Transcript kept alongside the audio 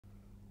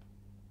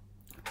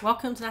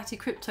Welcome to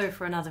NattyCrypto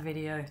for another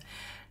video.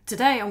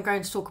 Today I'm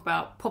going to talk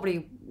about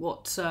probably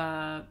what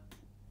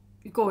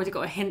you've already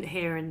got a hint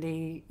here in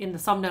the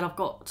thumbnail I've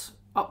got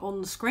up on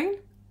the screen.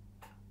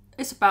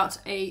 It's about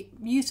a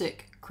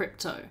music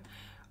crypto.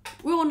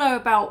 We all know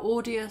about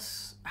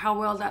Audius, how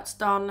well that's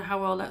done,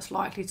 how well that's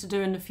likely to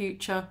do in the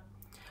future.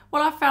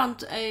 Well, I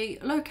found a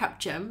low cap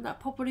gem that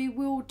probably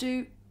will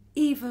do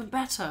even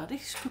better.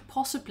 This could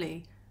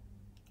possibly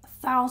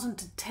 1,000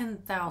 to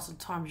 10,000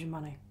 times your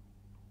money.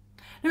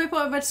 Let me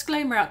put a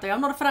disclaimer out there. I'm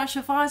not a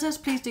financial advisor,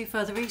 so please do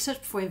further research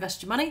before you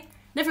invest your money.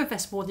 Never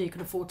invest more than you can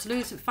afford to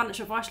lose. If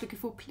financial advice you're looking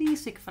for,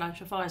 please seek a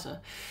financial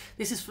advisor.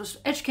 This is for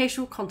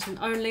educational content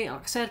only.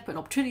 Like I said, putting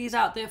opportunities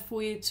out there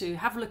for you to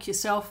have a look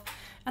yourself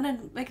and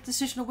then make a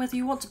decision on whether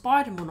you want to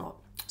buy them or not.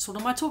 So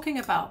what am I talking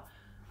about?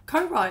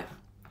 Co-write.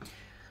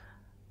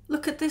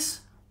 Look at this.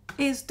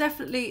 Is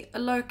definitely a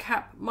low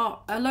cap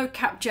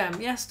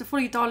gem. Yes, the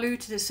fully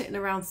diluted is sitting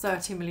around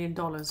 $30 million,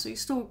 so you've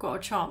still got a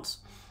chance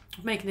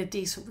of making a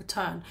decent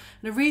return. And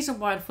the reason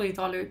why the fully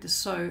diluted is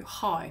so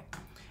high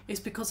is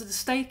because of the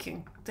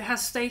staking. It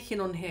has staking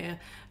on here,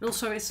 and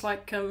also it's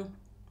like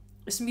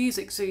it's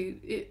music, so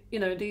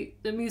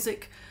the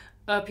music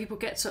people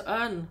get to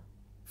earn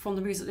from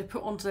the music they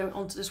put onto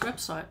this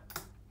website.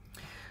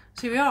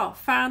 So here we are,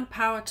 fan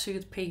power to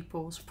the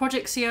people. So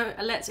Project CEO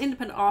lets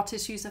independent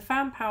artists use their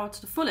fan power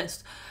to the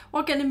fullest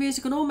while getting the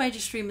music on all major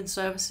streaming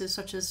services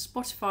such as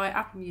Spotify,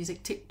 Apple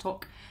Music,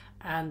 TikTok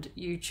and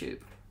YouTube.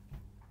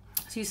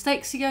 So you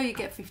stake CEO, you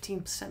get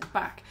 15%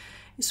 back.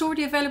 It's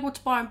already available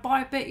to buy on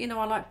Bybit. You know,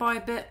 I like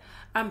Bybit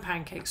and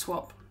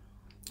PancakeSwap.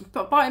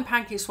 But buy in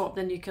PancakeSwap,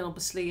 then you can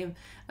obviously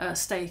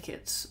stake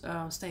it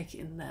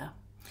in there.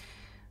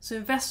 So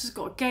investors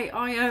got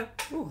Gate.io,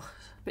 a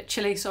bit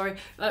chilly, sorry.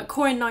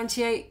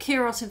 Coin98,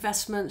 Kairos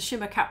Investments,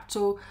 Shimmer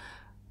Capital,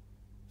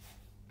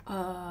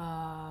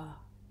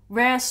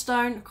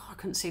 Rarestone. God, I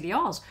couldn't see the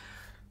R's.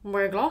 I'm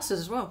wearing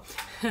glasses as well.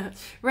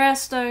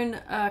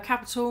 Rarestone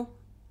Capital.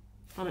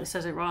 And it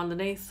says it right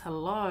underneath.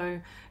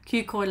 Hello.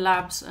 KuCoin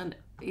Labs and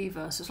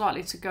Eva. So it's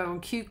likely to go on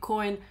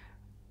KuCoin,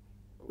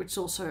 which is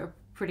also a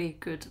pretty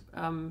good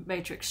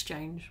major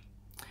exchange.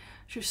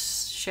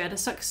 Just share the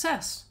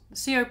success. The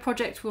CEO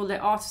project will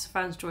let artists and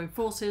fans join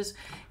forces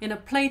in a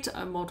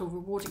play-to-earn model,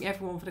 rewarding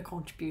everyone for the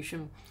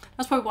contribution.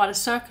 That's probably why the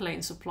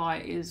circulating supply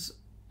is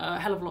a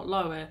hell of a lot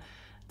lower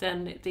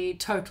than the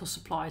total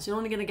supply. So you're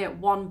only going to get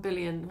 1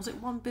 billion, was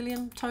it 1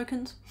 billion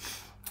tokens?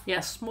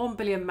 Yes, 1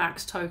 billion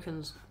max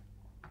tokens.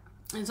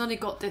 It's only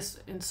got this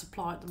in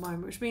supply at the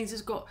moment, which means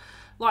it's got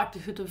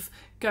likelihood of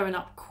going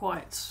up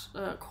quite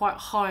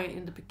high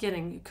in the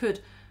beginning. It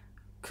could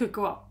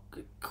go up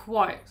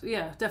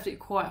definitely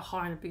quite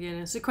high in the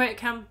beginning. So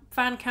create a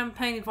fan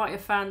campaign, invite your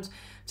fans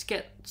to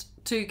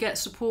get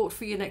support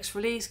for your next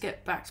release,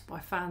 get backed by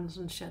fans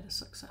and share the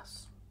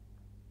success.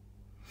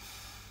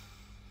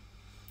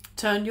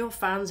 Turn your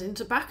fans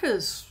into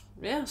backers.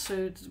 Yeah,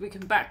 so we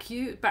can back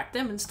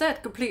them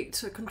instead.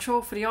 Complete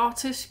control for the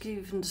artist. You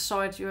can even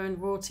decide your own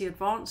royalty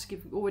advance. You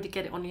can already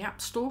get it on the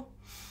App Store.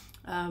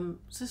 So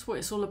this is what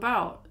it's all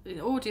about.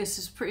 Audius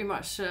is pretty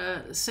much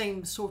the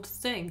same sort of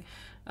thing,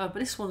 but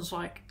this one's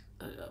like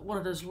one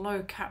of those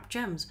low cap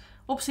gems.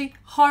 Obviously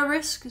high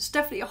risk. It's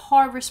definitely a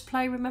high risk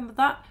play. Remember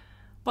that,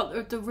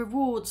 but the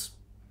rewards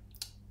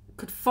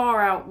could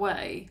far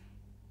outweigh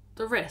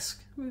the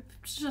risk.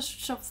 Just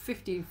shove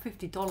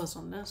 $50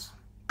 on this.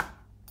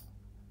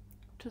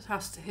 Just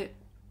has to hit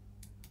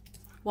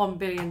 $1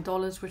 billion,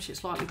 which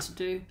it's likely to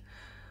do.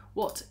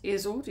 What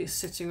is Audius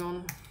sitting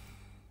on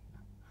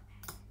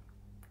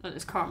at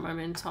this current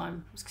moment in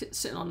time? It's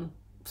sitting on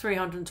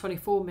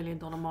 $324 million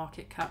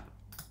market cap,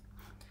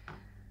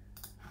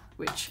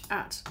 which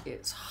at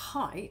its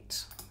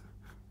height,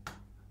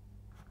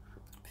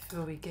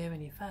 before we go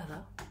any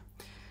further,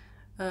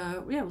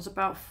 it was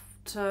about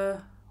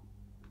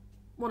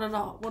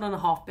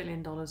 $1.5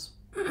 billion.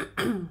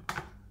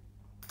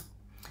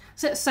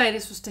 So let's say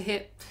this was to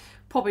hit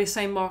probably the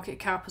same market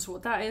cap as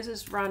what that is.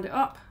 Let's round it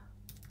up.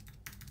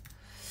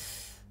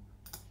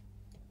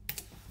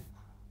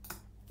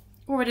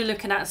 Already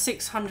looking at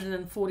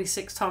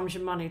 646 times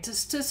your money to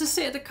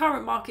sit at the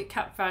current market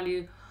cap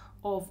value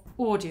of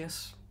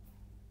Audius.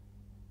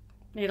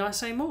 Need I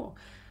say more?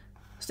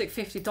 Stick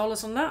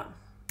 $50 on that.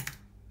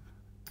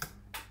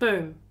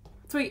 Boom.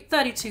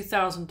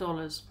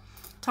 $32,000.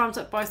 Times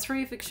that by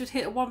 3, if it should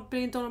hit a $1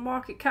 billion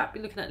market cap,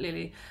 you're looking at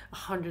nearly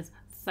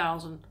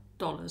 $100,000.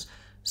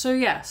 So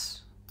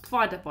yes,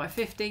 divide that by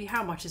 50.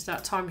 How much is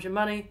that times your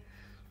money?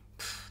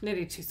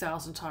 Nearly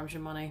 2,000 times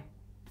your money.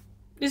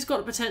 It's got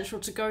the potential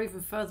to go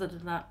even further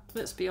than that.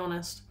 Let's be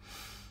honest.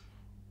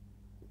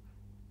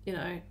 You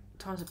know,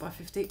 times it by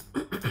 50.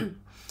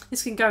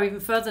 This can go even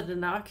further than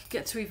that. I could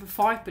get to even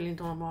 $5 billion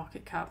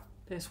market cap.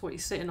 That's what you're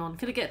sitting on.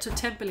 Could it get to a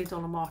 $10 billion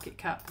market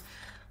cap?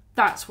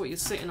 That's what you're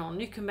sitting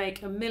on. You can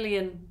make $1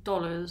 million for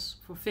a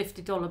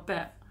 $50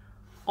 bet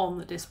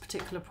on this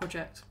particular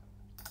project.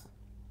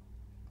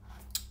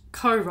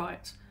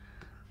 Co-write.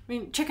 I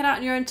mean, check it out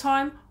in your own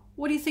time.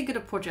 What do you think of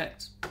the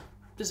project?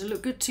 Does it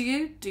look good to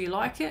you? Do you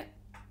like it?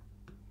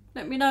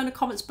 Let me know in the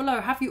comments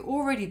below. Have you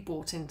already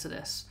bought into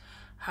this?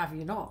 Have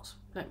you not?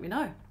 Let me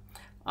know.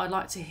 I'd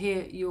like to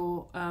hear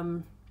your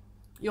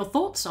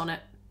thoughts on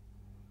it.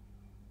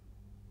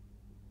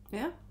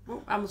 Yeah,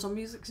 well, Amazon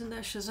Music's in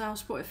there,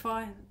 Shazam,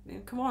 Spotify. Yeah,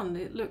 come on,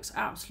 it looks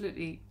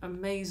absolutely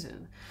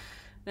amazing.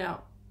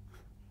 Now,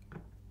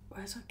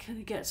 where's that can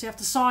you get? So you have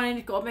to sign in.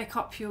 You've got to make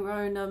up your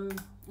own.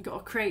 You've got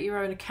to create your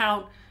own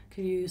account. You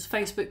can use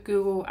Facebook,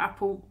 Google,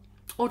 Apple,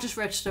 or just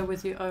register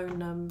with your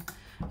own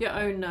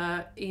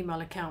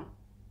email account.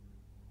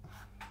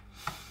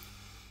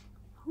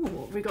 Ooh,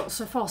 what have we got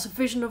so far? So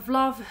Vision of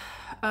Love,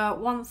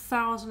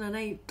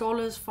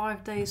 $1,008,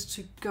 5 days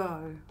to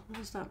go. What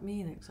does that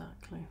mean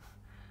exactly?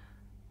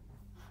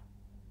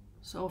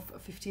 So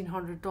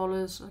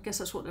 $1,500. I guess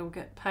that's what they'll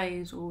get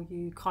paid, or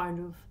you kind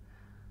of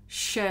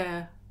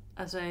share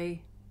as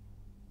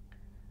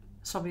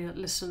somebody that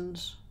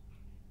listens.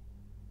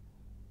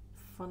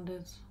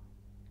 Funded.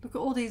 Look at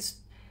all these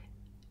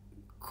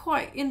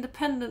quite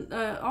independent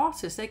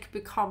artists. They could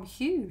become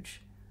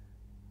huge.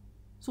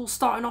 It's all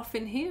starting off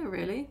in here,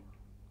 really.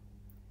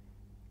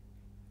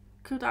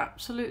 Could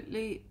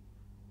absolutely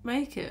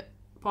make it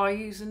by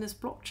using this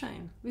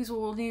blockchain. These are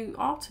all new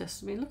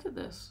artists. I mean, look at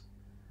this.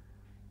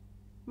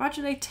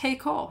 Imagine they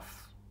take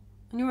off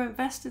and you're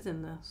invested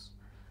in this.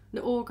 And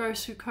it all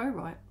goes through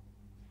co-write.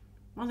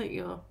 I think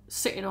you're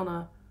sitting on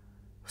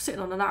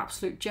an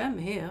absolute gem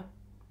here.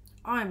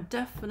 I'm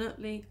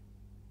definitely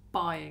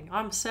buying.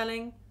 I'm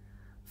selling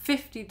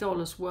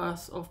 $50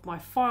 worth of my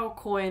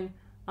Filecoin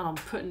and I'm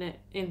putting it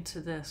into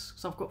this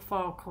because I've got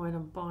Filecoin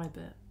and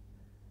Bybit.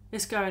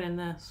 It's going in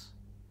this.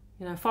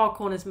 You know,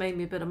 Filecoin has made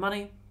me a bit of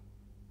money.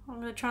 I'm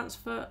going to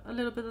transfer a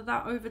little bit of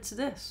that over to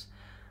this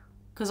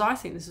because I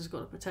think this has got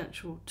the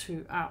potential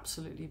to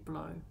absolutely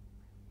blow.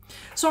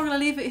 So I'm going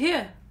to leave it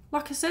here.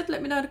 Like I said,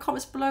 let me know in the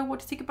comments below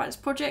what you think about this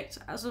project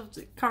as of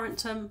the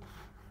current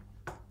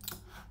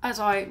as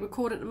I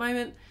record at the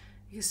moment.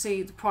 You can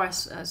see the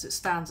price as it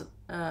stands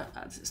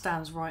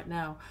right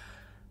now.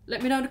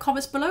 Let me know in the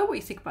comments below what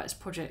you think about this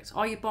project.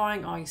 Are you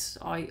buying?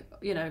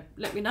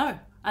 Let me know.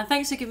 And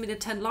thanks for giving me the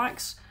 10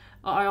 likes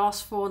I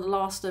asked for in the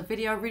last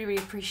video. I really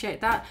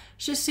appreciate that.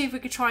 Just see if we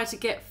could try to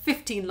get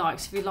 15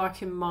 likes if you're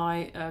liking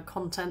my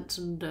content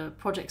and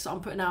projects that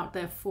I'm putting out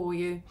there for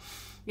you.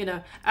 You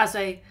know, as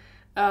a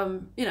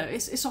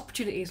it's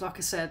opportunities. Like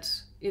I said,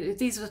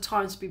 these are the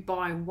times to be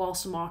buying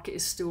whilst the market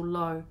is still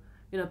low.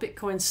 You know,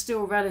 Bitcoin's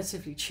still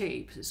relatively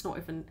cheap. It's not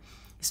even,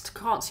 it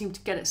can't seem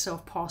to get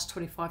itself past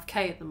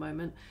 25k at the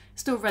moment.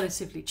 It's still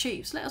relatively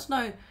cheap. So let us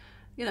know,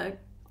 you know,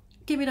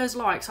 give me those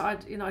likes.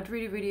 I'd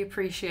really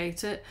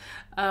appreciate it.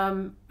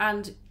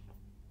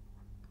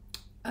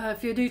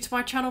 If you're new to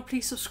my channel,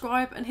 please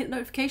subscribe and hit the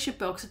notification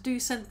bell because I do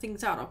send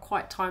things out that are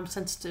quite time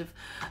sensitive.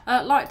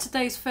 Like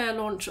today's fair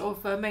launch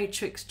of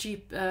Matrix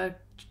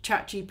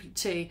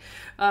ChatGPT.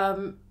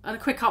 And a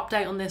quick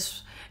update on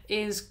this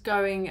is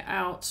going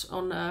out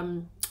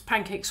on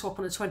PancakeSwap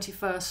on the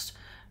 21st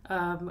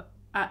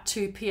at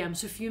 2 p.m.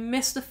 So if you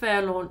missed the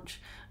fair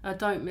launch,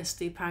 don't miss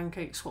the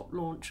PancakeSwap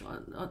launch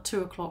at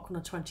 2 o'clock on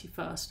the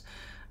 21st.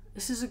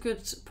 This is a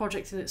good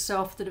project in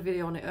itself. Did a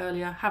video on it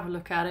earlier. Have a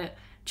look at it.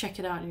 Check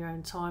it out in your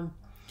own time.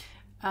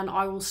 And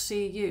I will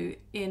see you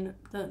in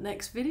the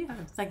next video.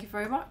 Thank you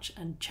very much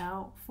and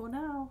ciao for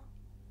now.